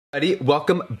Everybody,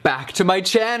 welcome back to my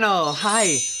channel.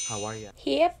 Hi, how are you?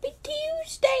 Happy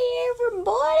Tuesday,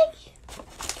 everybody.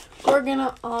 We're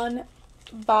gonna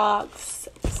unbox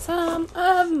some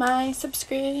of my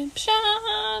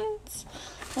subscriptions.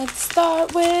 Let's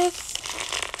start with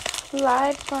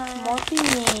LIVEGLAM.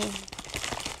 Morphine.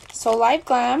 So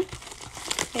LIVEGLAM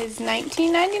is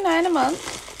 $19.99 a month.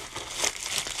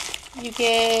 You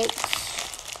get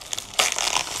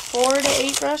 4 to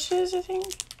 8 brushes, I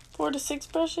think. 4 to 6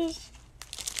 brushes.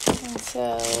 And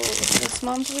so this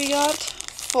month we got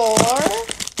 4.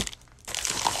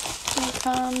 And it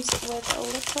comes with a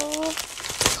little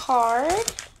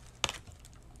card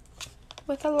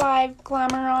with a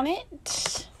LIVEGLAM on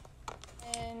it.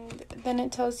 And then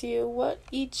it tells you what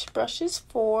each brush is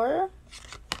for.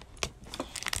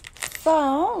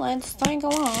 So let's take a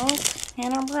look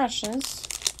at our brushes.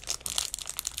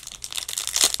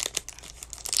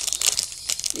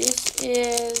 This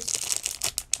is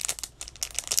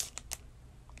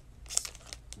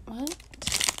what?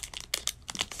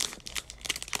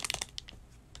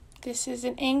 This is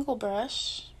an angle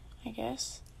brush, I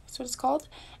guess. That's what it's called.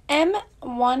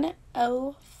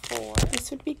 M104. This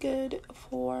would be good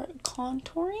for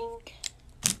contouring.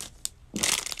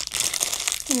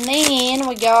 And then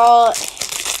we got,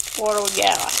 what do we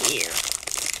got here?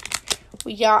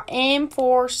 We got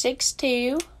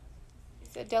M462.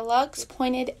 It's a deluxe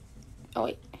pointed, oh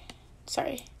wait,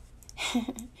 sorry.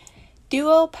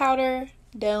 Duo powder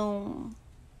dome,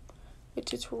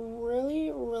 which is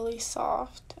really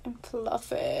soft and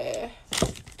fluffy.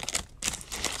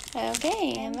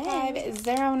 Okay, and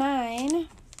 509.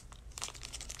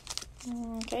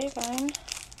 Okay, fine.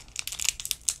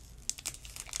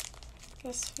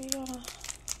 Guess we gotta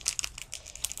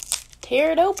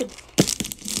tear it open.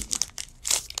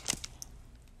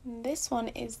 This one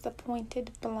is the pointed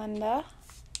blender,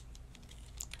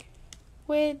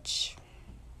 which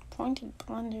pointed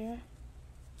blender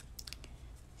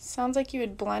sounds like you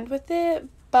would blend with it,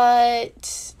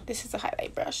 but this is a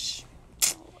highlight brush.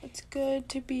 It's good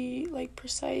to be like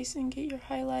precise and get your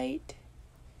highlight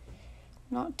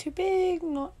not too big,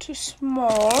 not too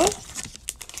small.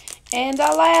 And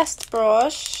our last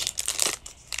brush,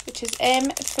 which is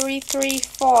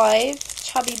M335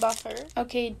 Chubby Buffer.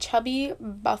 Okay, Chubby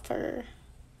Buffer,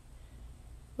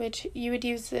 which you would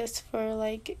use this for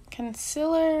like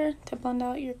concealer, to blend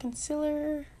out your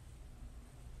concealer.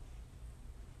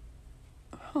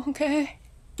 Okay.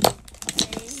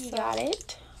 You got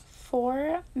it.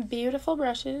 4 beautiful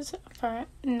brushes for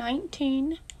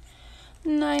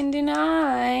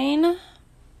 $19.99.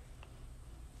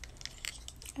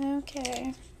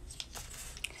 Okay.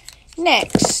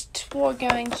 Next, we're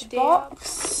going to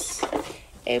box.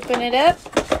 Open it up.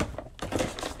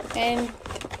 And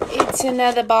it's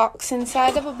another box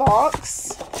inside of a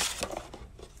box.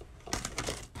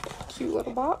 Cute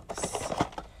little box.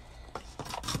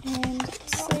 And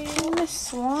say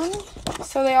this one.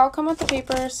 So they all come with the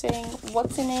paper saying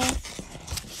what's in it,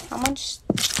 how much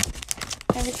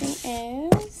everything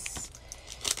is.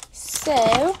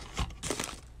 So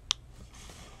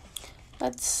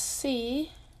let's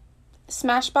see.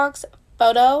 Smashbox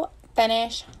Photo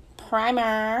Finish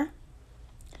Primer,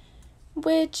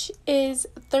 which is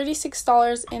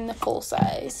 $36 in the full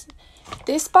size.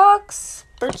 This box,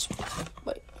 BIRCHBOX,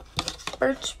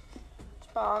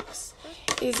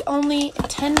 is only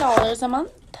 $10 a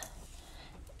month.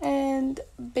 And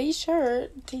be sure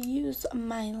to use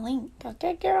my link,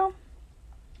 okay, girl?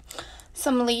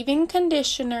 Some leave-in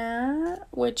conditioner,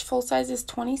 which full size is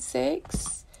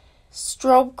 $26.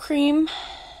 Strobe cream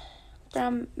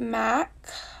from MAC,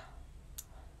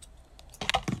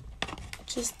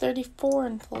 which is $34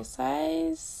 in full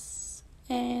size.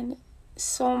 And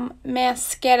some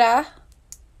mascara,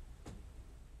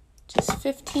 which is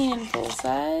 $15 in full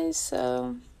size.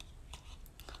 So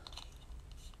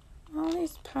all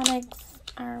these products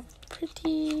are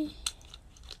pretty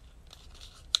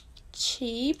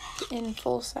cheap in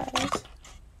full size.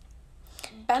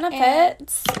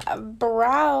 Benefits,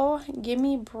 brow,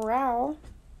 gimme brow.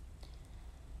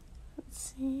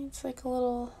 Let's see, it's like a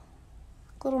little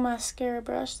mascara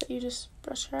brush that you just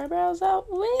brush your eyebrows out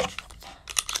with.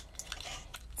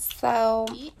 So,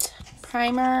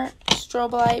 primer,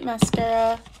 strobe light,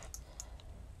 mascara,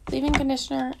 leave-in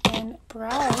conditioner, and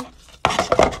brow.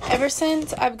 Ever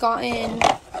since I've gotten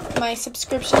my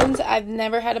subscriptions, I've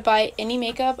never had to buy any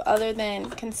makeup other than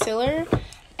concealer.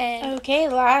 And okay,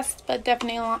 last but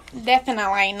definitely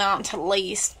not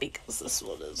least, because this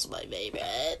one is my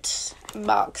favorite,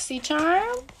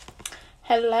 BOXYCHARM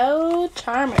Hello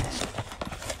Charmer.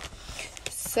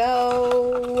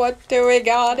 So what do we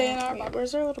got in our box?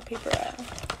 Where's our little paper at?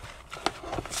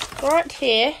 right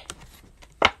here.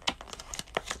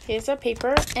 Here's our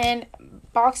paper. And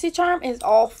BOXYCHARM is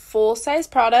all full-size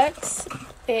products.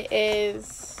 It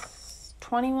is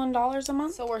 $21 a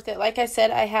month. So worth it. Like I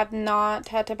said, I have not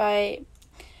had to buy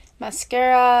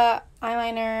mascara,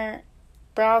 eyeliner,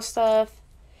 brow stuff.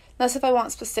 Unless if I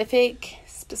want specific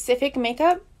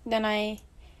makeup, then I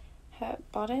have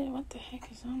bought it. What the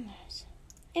heck is on this?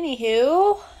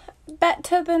 Anywho,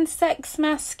 Better Than Sex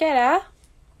mascara,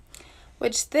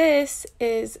 which this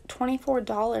is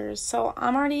 $24. So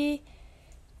I'm already,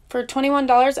 for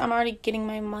 $21, I'm already getting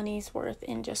my money's worth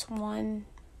in just one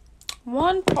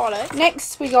product.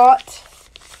 Next, we got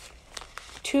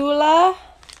Tula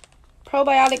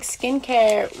Probiotic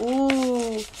Skincare.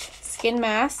 Ooh, skin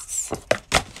masks.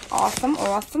 Awesome,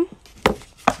 awesome.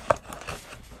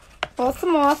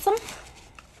 Awesome, awesome.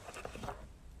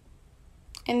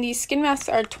 And these skin masks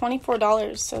are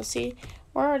 $24. So see,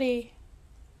 we're already...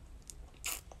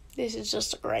 This is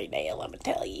just a great deal, let me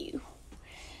tell you.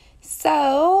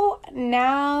 So,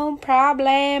 now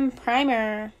Problem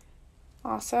Primer.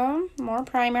 Awesome. More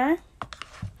primer.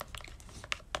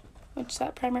 Which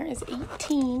that primer is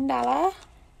 $18.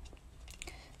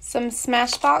 Some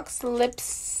Smashbox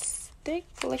lipstick.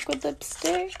 Liquid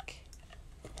lipstick.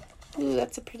 Ooh,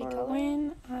 that's a pretty color.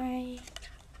 When I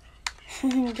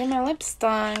get my lips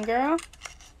done, girl.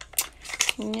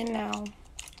 You know,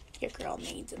 your girl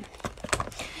needs them.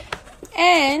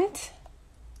 And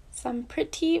some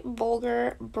Pretty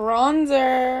Vulgar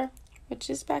bronzer, which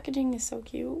this packaging is so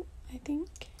cute, I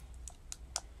think.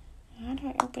 How do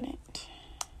I open it?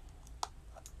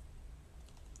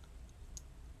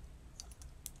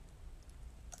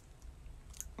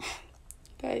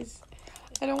 Guys,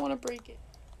 I don't want to break it.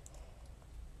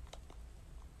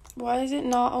 Why is it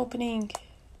not opening?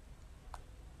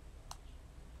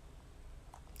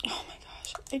 Oh my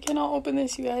gosh, I cannot open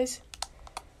this, you guys.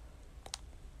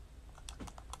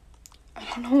 I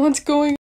don't know what's going on.